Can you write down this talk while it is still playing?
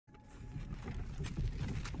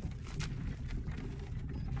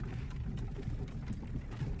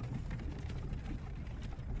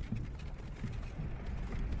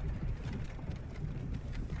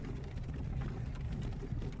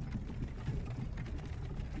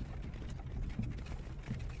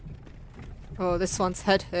Oh, this one's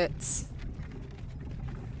head hurts.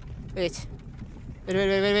 Wait.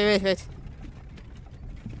 Wait.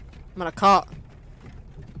 I'm on a cart.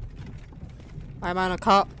 Why am I on a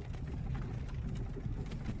cart?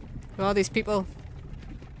 Who are these people?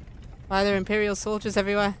 Why are there Imperial soldiers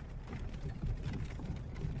everywhere?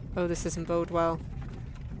 Oh, this doesn't bode well.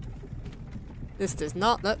 This does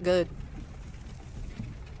not look good.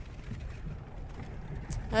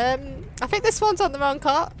 I think this one's on the wrong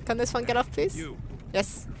cart. Can this one get off, please? You.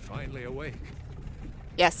 Yes. You're finally awake.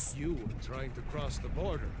 Yes. You were trying to cross the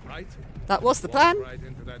border, right? That was the Walked plan. right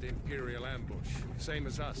into that Imperial ambush, same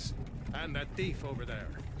as us, and that thief over there.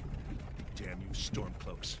 Damn you,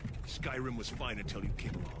 Stormcloaks. Skyrim was fine until you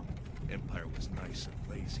came along. Empire was nice and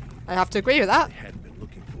lazy. I have to agree with that. I hadn't been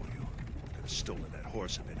looking for you. Could have stolen that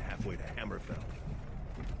horse and been halfway to Hammerfell.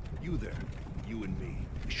 You there, you and me,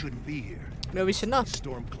 we shouldn't be here. No, we should not.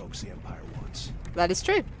 Stormcloaks the Empire wants. That is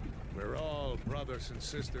true. We're all brothers and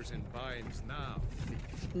sisters in binds now,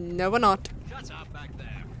 thief. No, we're not. Shut up back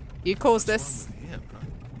there. You caused What's this. wrong with him,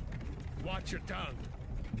 huh? Watch your tongue.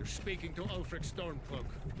 You're speaking to Ulfric Stormcloak,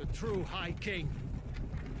 the true High King.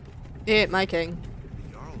 You ain't my king.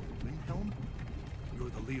 The Jarl of Windhelm? You're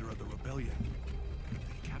the leader of the rebellion.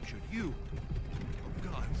 They captured you. Oh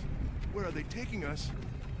God, where are they taking us?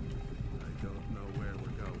 I don't know where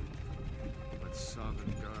we're going, but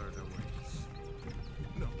Sovngarde awaits.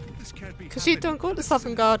 No, this can't be. Khajiit, don't go to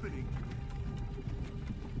Sovngarde.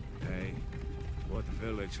 Hey, what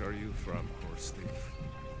village are you from, horse thief?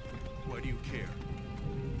 Why do you care?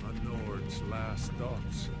 A Nord's last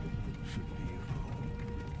thoughts should be of home.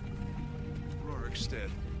 Rorikstead.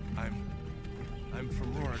 I'm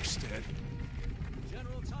from Rorikstead.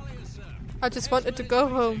 General Talia, sir. I just wanted to go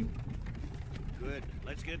home. Good.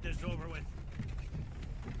 Let's get this over with.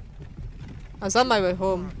 I was on my way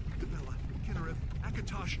home. Devella, Kinnereth,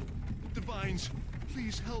 Akatosh, Divines,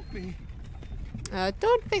 please help me. I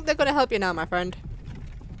don't think they're gonna help you now, my friend.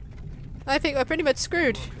 I think we're pretty much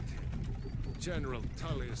screwed. Look at him. General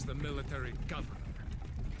Tully is the military governor.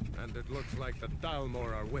 And it looks like the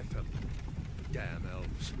Dalmor are with him. Damn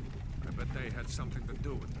elves. I bet they had something to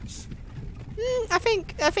do with this. I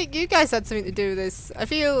think you guys had something to do with this. I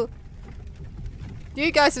feel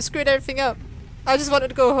you guys have screwed everything up. I just wanted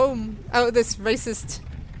to go home out of this racist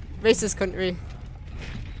country.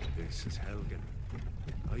 This is Helgen.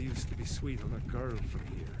 I used to be sweet on a girl from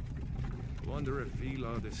here. Wonder if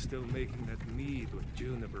Velod is still making that mead with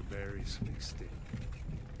juniper berries mixed in.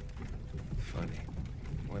 Funny.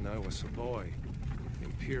 When I was a boy,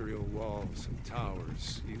 Imperial walls and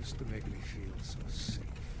towers used to make me feel so safe.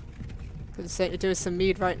 Could say to do some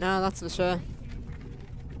mead right now, that's for sure.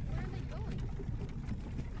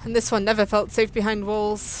 And this one never felt safe behind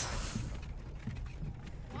walls.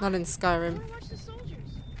 Not in Skyrim. Watch the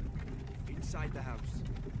soldiers. Inside the house.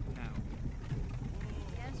 Now.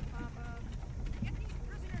 Yes, Papa. Get these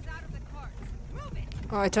prisoners out of the carts. Move it.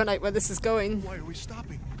 Oh, I don't like where this is going. Why are we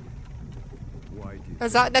stopping? Why did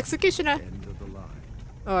Is that an executioner? end of the line?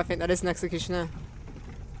 Oh, I think that is an executioner.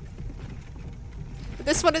 But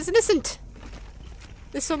this one is innocent.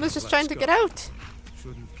 This one was just trying to get out.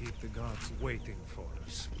 Shouldn't keep the gods waiting for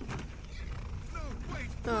us. No, wait.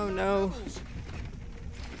 Oh no.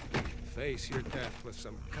 Face your death with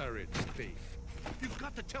some courage, thief. You've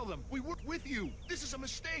got to tell them we worked with you. This is a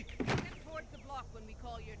mistake. Step towards the block when we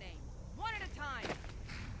call your name. One at a time.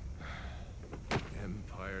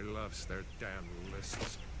 Empire loves their damn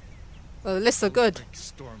lists. Well, the lists are good.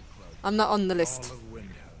 Stormcloak. I'm not on the list. All of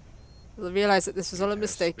Windhelm. You'll realise that this was all a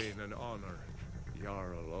mistake. It's been an honor,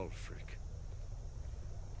 Jarl Ulfric.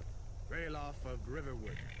 Ralof of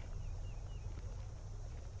Riverwood.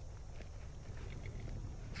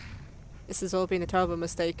 This has all been a terrible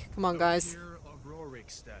mistake. Come on, guys. Here of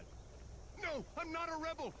Rorikstead. No, I'm not a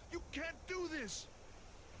rebel. You can't do this.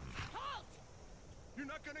 Halt! You're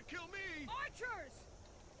not gonna kill me. Archers!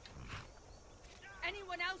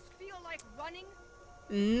 Anyone else feel like running?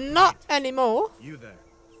 Not anymore. You there.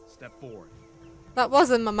 Step forward. That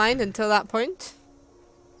was in my mind until that point.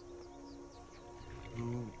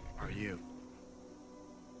 Who are you?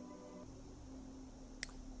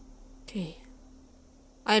 Okay.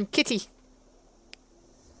 I am Kitty.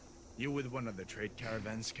 You with one of the trade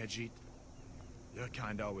caravans, Khajiit? Your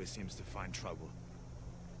kind always seems to find trouble.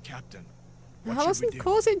 Captain, what I should we wasn't do?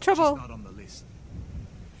 causing trouble. She's not on the list.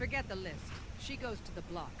 Forget the list. She goes to the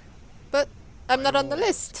block. But I'm not By on the your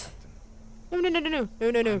orders, list. Captain.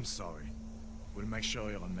 No. I'm sorry. We'll make sure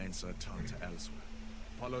your remains are returned to Elsweyr.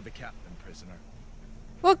 Follow the captain, prisoner.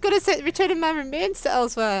 What good is it returning my remains to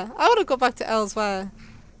Elsweyr? I want to go back to Elsweyr.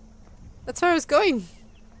 That's where I was going.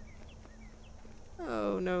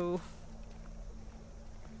 Oh no.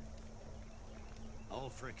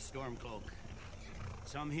 Ulfric Stormcloak.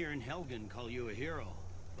 Some here in Helgen call you a hero,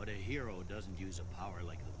 but a hero doesn't use a power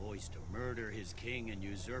like the voice to murder his king and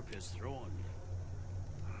usurp his throne.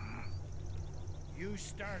 You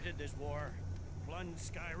started this war, plunged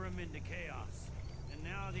Skyrim into chaos, and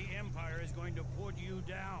now the Empire is going to put you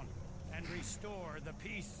down and restore the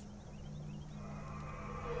peace.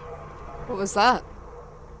 What was that?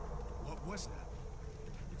 What was that?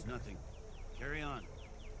 It's nothing. Carry on.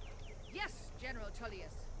 Yes, General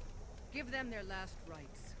Tullius. Give them their last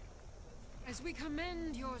rites. As we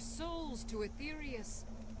commend your souls to Aetherius,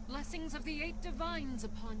 blessings of the 8 divines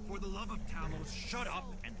upon you. For the love of Talos, shut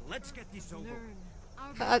up and let's get this over. Learn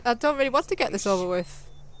our I don't really want to get this over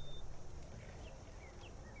with.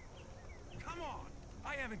 Come on!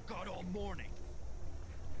 I haven't got all morning.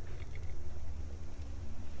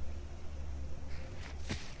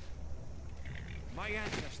 My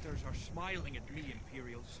ancestors are smiling at me,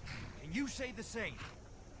 Imperials. Can you say the same?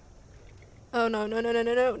 Oh no, no, no, no,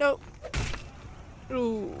 no, no, no.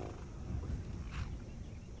 Ooh.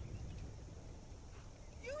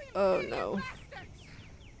 Oh no.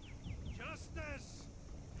 Justice!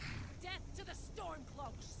 death to the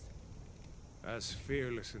Stormcloaks. As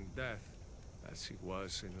fearless in death as he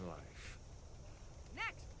was in life.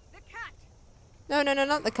 Next, the cat. No, no, no,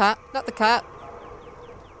 not the cat. Not the cat.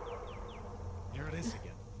 There it is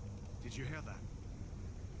again. Did you hear that?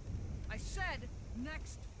 I said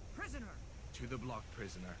next prisoner. To the block,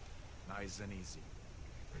 prisoner. Nice and easy.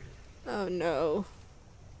 Oh no.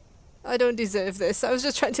 I don't deserve this. I was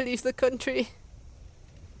just trying to leave the country.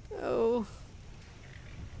 Oh.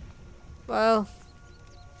 Well.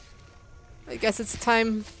 I guess it's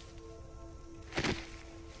time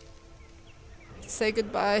to say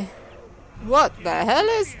goodbye. What the hell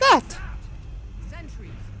is that?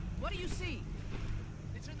 Sentries. What do you see?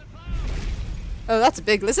 It's in the clouds! Oh, that's a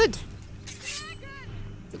big lizard.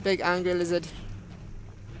 It's a big angry lizard.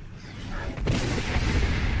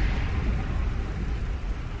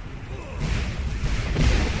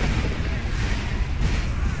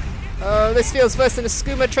 Oh, this feels worse than a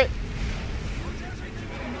skooma trip.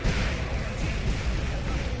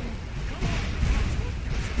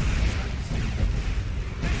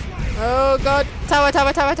 Oh god. Tower,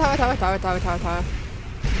 tower, tower, tower, tower, tower, tower, tower, tower.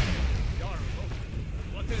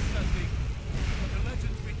 What is that thing? Could the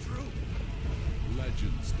legends be true?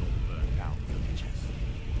 Legends don't burn down villages.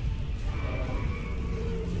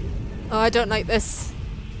 Oh, I don't like this.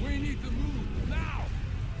 We need to move now.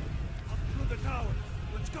 Up through the tower.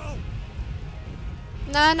 Let's go!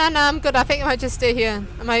 Nah, nah, nah, I'm good. I think I might just stay here.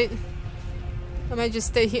 I might just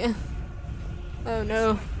stay here. Oh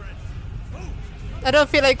no. I don't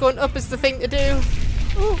feel like going up is the thing to do.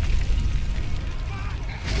 Ooh.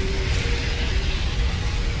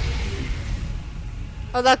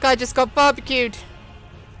 Oh, that guy just got barbecued.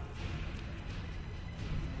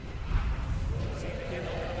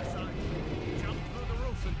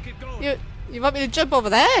 You want me to jump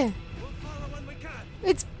over there?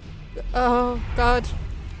 It's... Oh, God.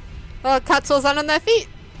 Oh, cats all stand on their feet.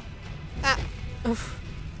 Ah. Oof.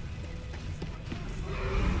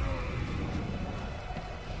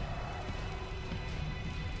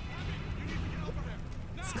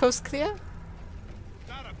 Is coast clear?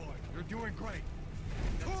 Data boy, you're doing great.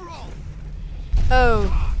 Toro!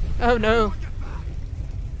 Oh. Oh, no.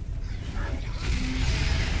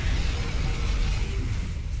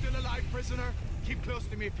 Still alive, prisoner? Keep close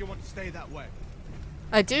to me if you want to stay that way.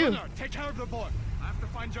 I do. Brother, take care of the boy. I have to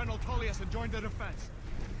find General Tullius and join the defense.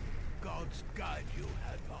 God's guide you,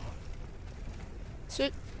 Hadvar.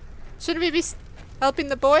 Shouldn't we be helping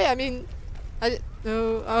the boy? I mean...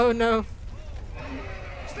 No. Oh, no.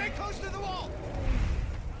 Stay close to the wall!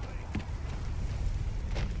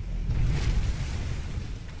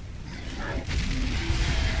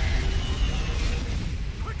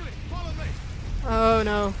 Quickly, follow me! Oh,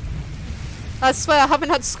 no. I swear I haven't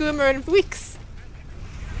had skooma in weeks.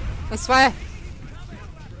 I swear.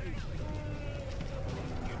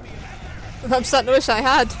 I'm starting to wish I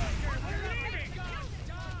had.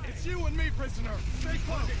 It's you and me, prisoner. Stay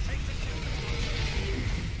close.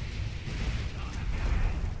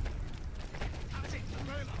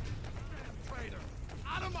 Traitor,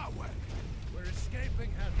 out of my way. We're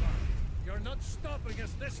escaping, Hadvar. You're not stopping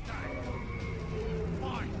us this time.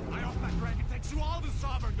 Fine. I off that dragon takes you all to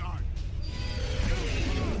Sovngarde.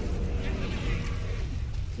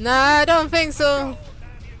 Nah, I don't think so.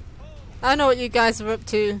 I know what you guys are up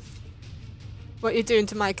to. What you're doing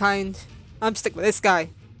to my kind. I'm stuck with this guy.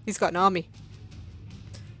 He's got an army.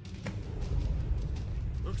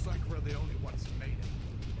 Looks like we're the only ones who made it.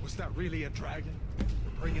 Was that really a dragon?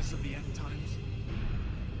 The bringers of the end times?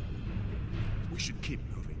 We should keep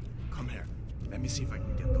moving. Come here. Let me see if I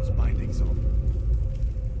can get those bindings off.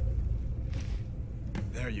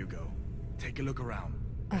 There you go. Take a look around.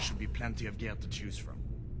 There should be plenty of gear to choose from.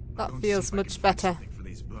 I'm That going to feels see if I much can find better. something for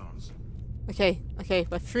these burns. Okay, okay,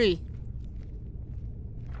 we're free.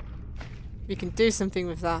 We can do something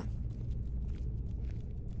with that.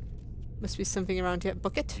 Must be something around here.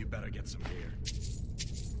 Bucket? You better get some gear.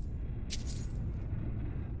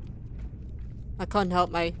 I can't help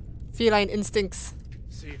my feline instincts.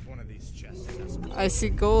 See if one of these chests has some. I see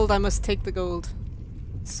gold, I must take the gold.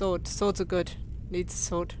 Sword. Swords are good. Needs a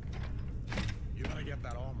sword. You better get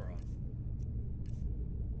that armor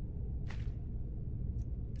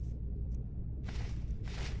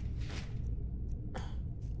on.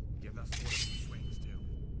 Give that sword some swings too.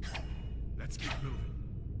 Let's keep moving.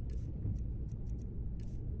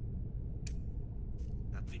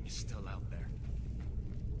 That thing is still out there.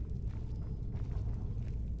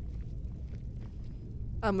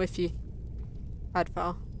 I'm with you.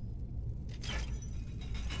 Advar.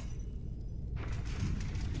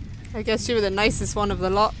 I guess you were the nicest one of the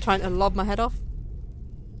lot, trying to lob my head off.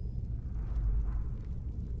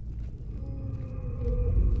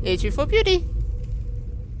 Age you for beauty.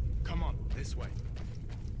 Come on, this way.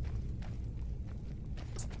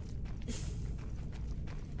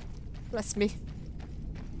 Bless me.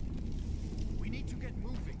 We need to get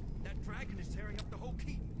moving. That dragon is tearing up the whole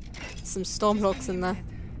keep. Some stormhawks in there.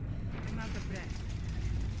 I'm out of breath.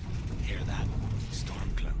 Hear that?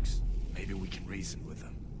 Stormcloaks. Maybe we can reason with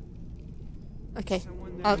them. Okay. You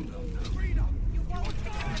won't die.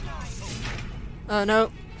 Oh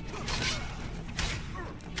no.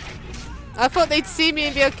 I thought they'd see me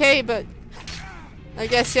and be okay, but I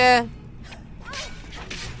guess, yeah.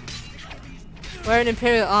 Wearing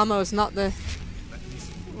Imperial armor is not the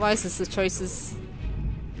wisest of choices.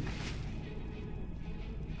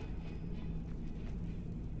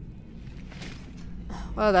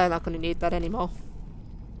 Well, they're not going to need that anymore.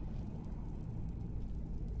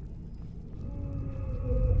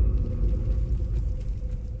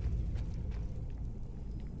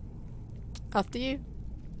 After you.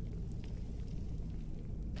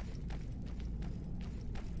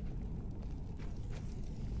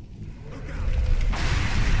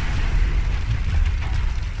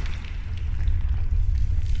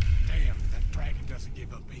 Damn, that dragon doesn't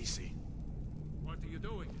give up easy. What are you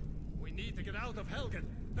doing? We need to get out of Helgen,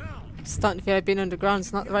 now! Starting to feel like being underground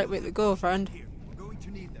is not the right way to go, friend. Here, we're going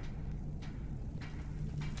to need them.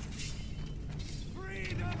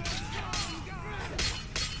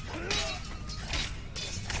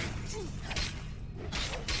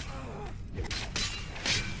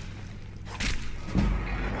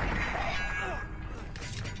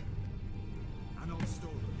 An old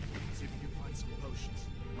storeroom. See if you can find some potions.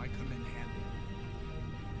 Might come in handy.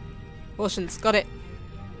 Potions, got it.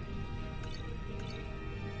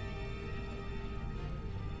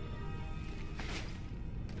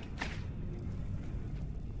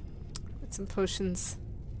 Get some potions.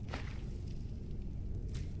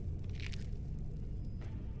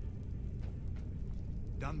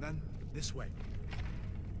 Done then? This way.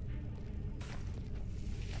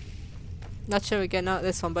 Not sure we're getting out of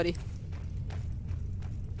this one, buddy.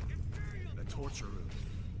 The torture room.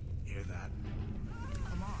 Hear that?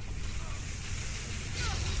 Come on.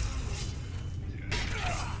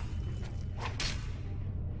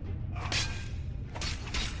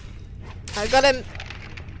 I got him.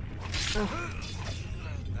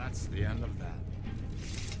 That's the end of that.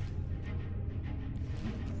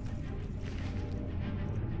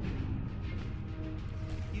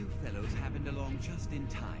 You fellows happened along just in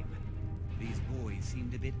time. These boys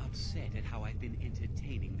seemed a bit upset at how I've been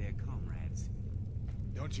entertaining their comrades.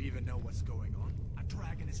 Don't you even know what's going on? A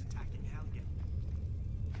dragon is attacking Helgen.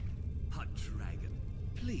 A dragon.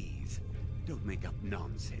 Please, don't make up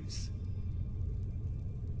nonsense.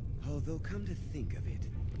 Although, come to think of it,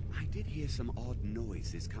 I did hear some odd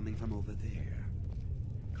noises coming from over there.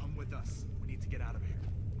 Come with us. We need to get out of here.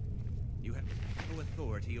 You have no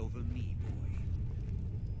authority over me, boy.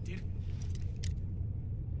 Did...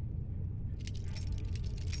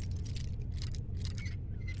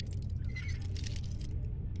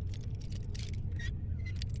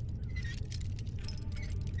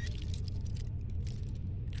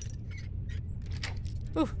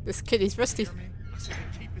 Ooh, this kitty's rusty. Hear me? I said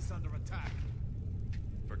the keep is under attack.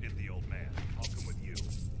 Forget the old man. I'll come with you.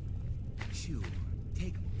 Sure,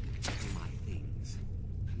 take my things,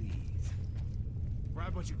 please.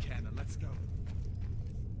 Grab what you can and let's go.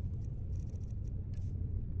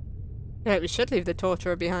 Yeah, we should leave the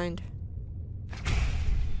torturer behind.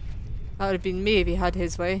 That would have been me if he had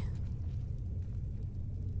his way.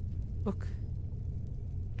 Look.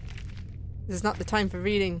 This is not the time for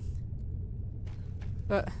reading.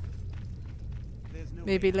 But There's no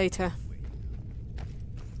maybe way later.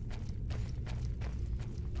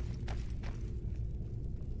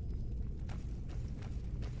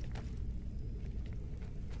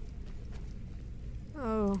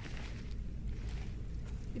 Oh.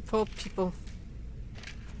 You poor people.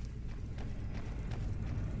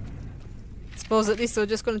 Suppose at least they're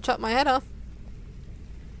just going to chop my head off.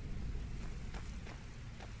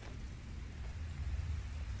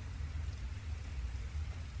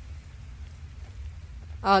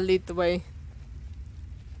 I'll lead the way.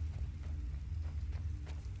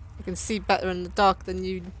 I can see better in the dark than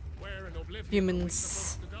you Where in Oblivion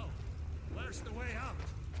humans. are we supposed to go? Where's the way out?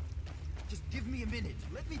 Just give me a minute.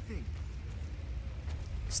 Let me think.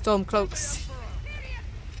 Storm cloaks.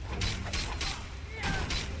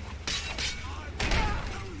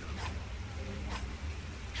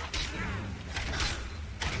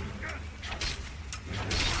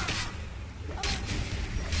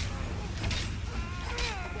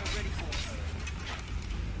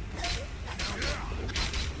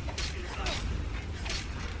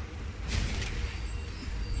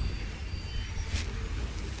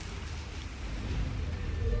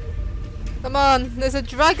 Come on, there's a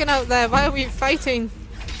dragon out there. Why are we fighting?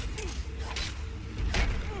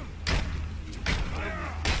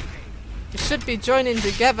 We should be joining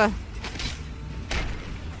together.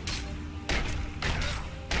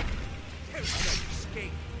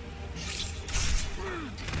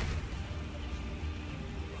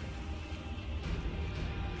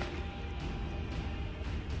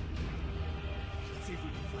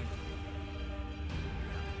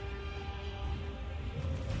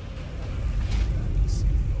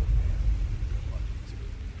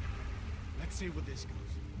 See where this goes.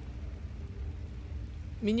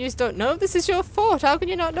 I mean, you just don't know? This is your fort. How can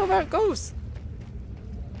you not know where it goes?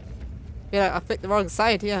 Yeah, I picked the wrong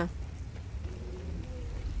side, yeah.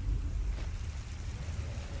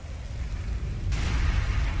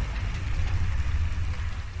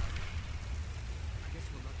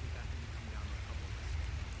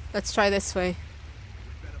 Let's try this way.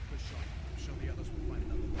 We better push on. I'm sure the others will find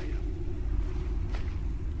another way out.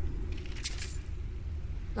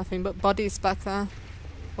 Nothing but bodies back there.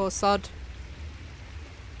 Poor sod.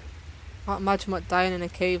 Can't imagine what dying in a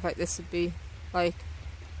cave like this would be like.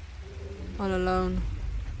 All alone.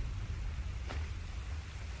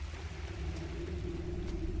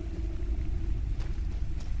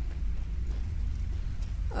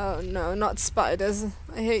 Oh no, not spiders.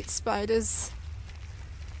 I hate spiders.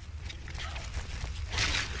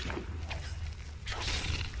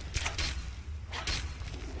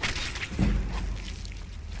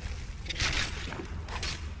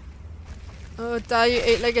 Oh, die, you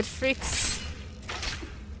eight-legged freaks.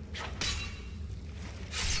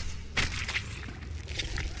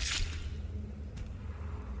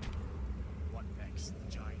 What next?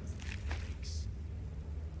 Giants. Snakes.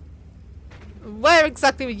 Where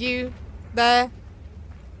exactly were you? There?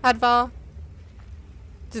 Hadvar?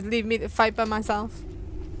 Just leave me to fight by myself?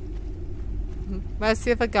 Where's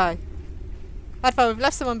the other guy? Hadvar, we've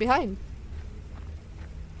left someone behind.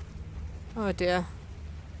 Oh dear.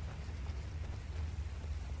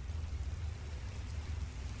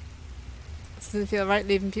 Doesn't feel right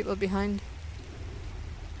leaving people behind.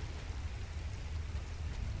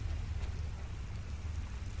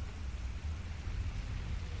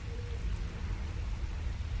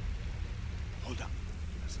 Hold up.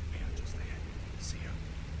 There's a bear just ahead. See her?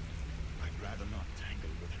 I'd rather not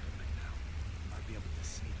tangle with her right now. Might be able to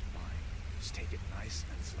sneak by. Just take it nice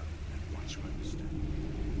and slow and watch where you step.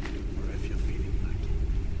 Or if you're feeling like it,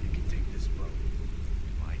 you can take this bow.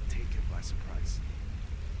 Might take it by surprise.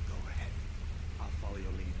 Go ahead. I'll follow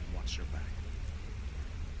your lead and watch your back.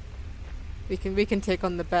 We can take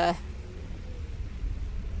on the bear.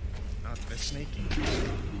 Not this sneaky.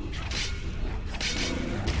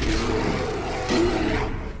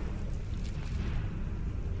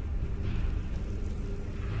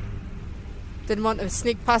 Didn't want to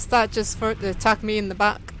sneak past that just for it to attack me in the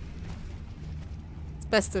back. It's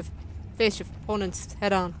best to face your opponents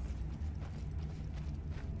head on.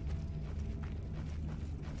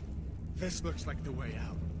 This looks like the way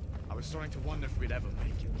out. I was starting to wonder if we'd ever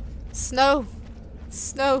make it. Snow!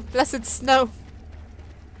 Snow! Blessed snow!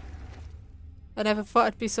 I never thought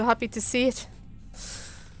I'd be so happy to see it.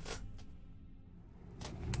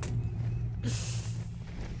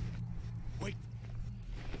 Wait.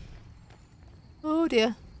 Oh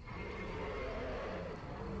dear.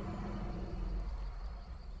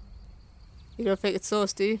 You don't think it's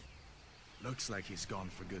sauce, do you? Looks like he's gone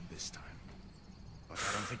for good this time. But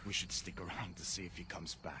I don't think we should stick around to see if he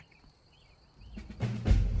comes back.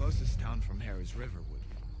 Closest town from here is Riverwood.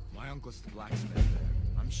 My uncle's the blacksmith there.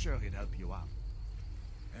 I'm sure he'd help you out.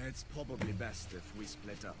 It's probably best if we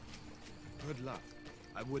split up. Good luck.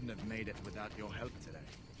 I wouldn't have made it without your help today.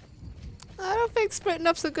 I don't think splitting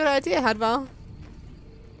up's a good idea, Hadval.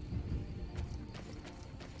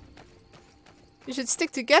 You should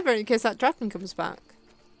stick together in case that dragon comes back.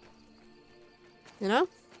 You know?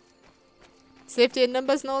 Safety in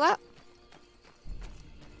numbers and all that.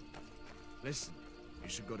 Listen, you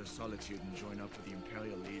should go to Solitude and join up with the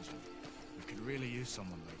Imperial Legion. We could really use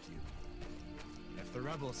someone like you. If the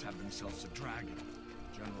rebels have themselves a dragon,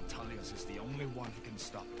 General Tullius is the only one who can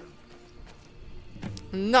stop them.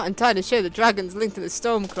 I'm not entirely sure the dragon's linked to the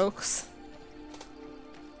Stormcloaks.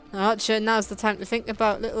 I'm not sure now's the time to think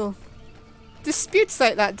about little disputes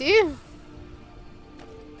like that, do you?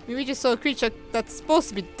 I mean, we just saw a creature that's supposed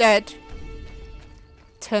to be dead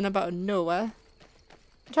turn up out of nowhere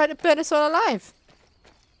and try to burn us all alive.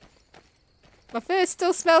 My face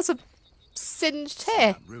still smells of singed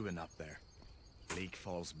hair. That ruin up there. Bleak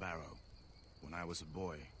Falls Barrow. When I was a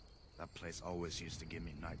boy, that place always used to give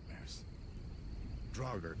me nightmares.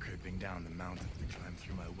 Draugr creeping down the mountain to climb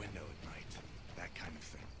through my window at night. That kind of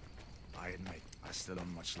thing. I admit, I still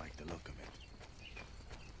don't much like the look of it.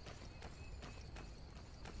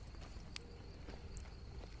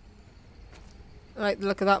 I like the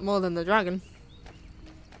look of that more than the dragon.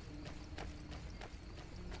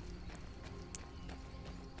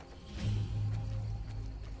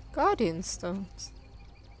 Guardian stones.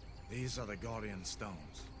 These are the Guardian Stones.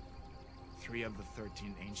 3 of the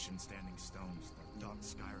 13 ancient standing stones that dot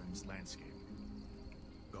Skyrim's landscape.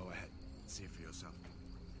 Go ahead, see for yourself.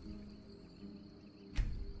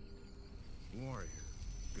 Warrior.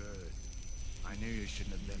 Good. I knew you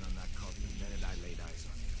shouldn't have been on that cult the minute I laid eyes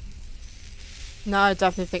on you. No, I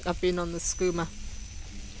definitely think I've been on the skooma.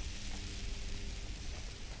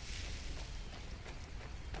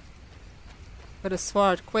 But I swore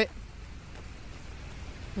I'd quit.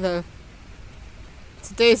 Though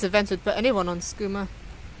today's event would put anyone on skooma.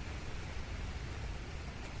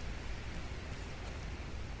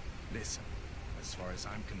 Listen, as far as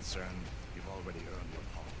I'm concerned, you've already earned your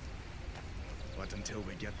part. But until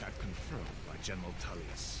we get that confirmed by General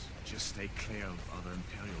Tullius, just stay clear of other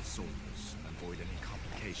Imperial soldiers and avoid any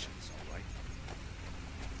complications, alright?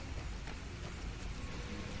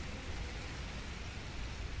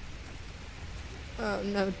 Oh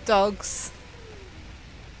no, dogs.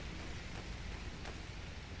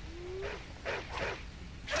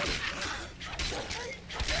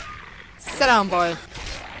 Sit down, boy.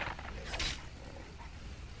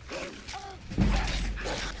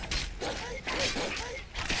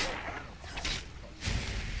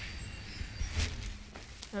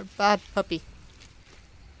 You're a bad puppy.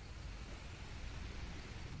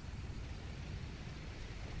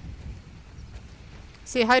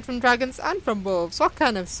 So you hide from dragons and from wolves. What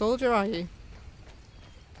kind of soldier are you?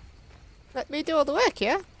 Let me do all the work,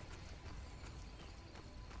 yeah?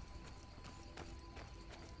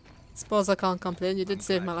 Suppose I can't complain. You did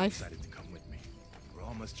save my life. Decided to come with me. We're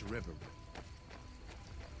almost to Riverwood.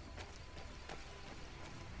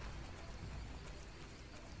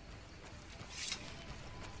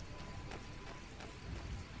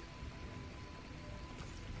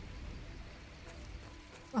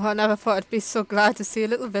 Oh, I never thought I'd be so glad to see a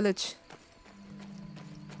little village.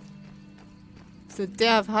 It's the day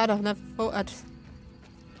I've had, I've never thought I'd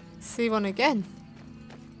see one again.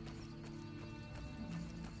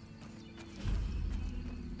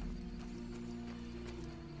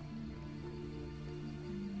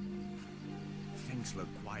 Things look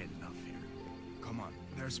quiet enough here. Come on,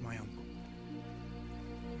 there's my uncle.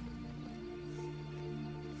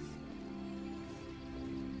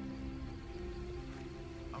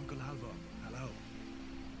 Uncle Alva, hello.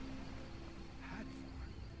 Hadvar,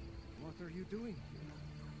 what are you doing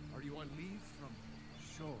here? Are you on leave from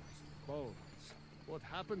shores, bones? What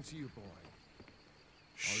happened to you, boy?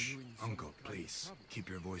 Shh, Are you in some Uncle, kind of please, trouble? keep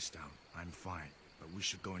your voice down. I'm fine, but we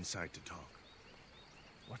should go inside to talk.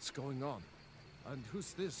 What's going on? And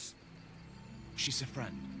who's this? She's a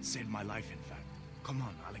friend. Saved my life, in fact. Come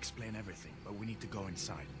on, I'll explain everything, but we need to go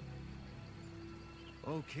inside.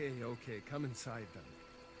 Okay, come inside then.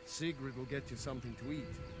 Sigrid will get you something to eat,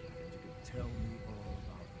 and you can tell me all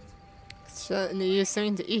about it. Certainly you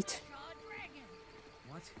something to eat.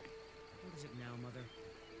 What? What is it now, Mother?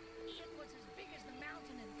 It was as big as the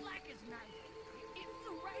mountain and black as night. It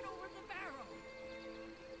flew right over the barrow.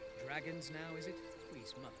 Dragons now, is it?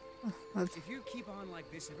 Please, Mother. Well, If you keep on like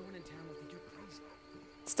this, everyone in town will think you're crazy.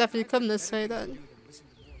 it's definitely come this way then.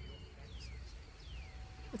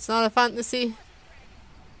 It's not a fantasy.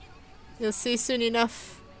 You'll see soon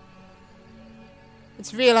enough.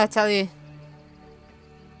 It's real, I tell you.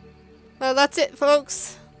 Well, that's it,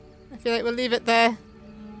 folks. I feel like we'll leave it there.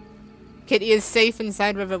 Kitty is safe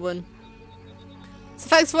inside River 1. So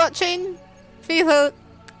thanks for watching. Feel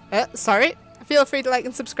free to like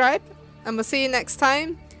and subscribe. And we'll see you next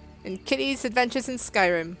time in Kitty's Adventures in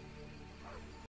Skyrim.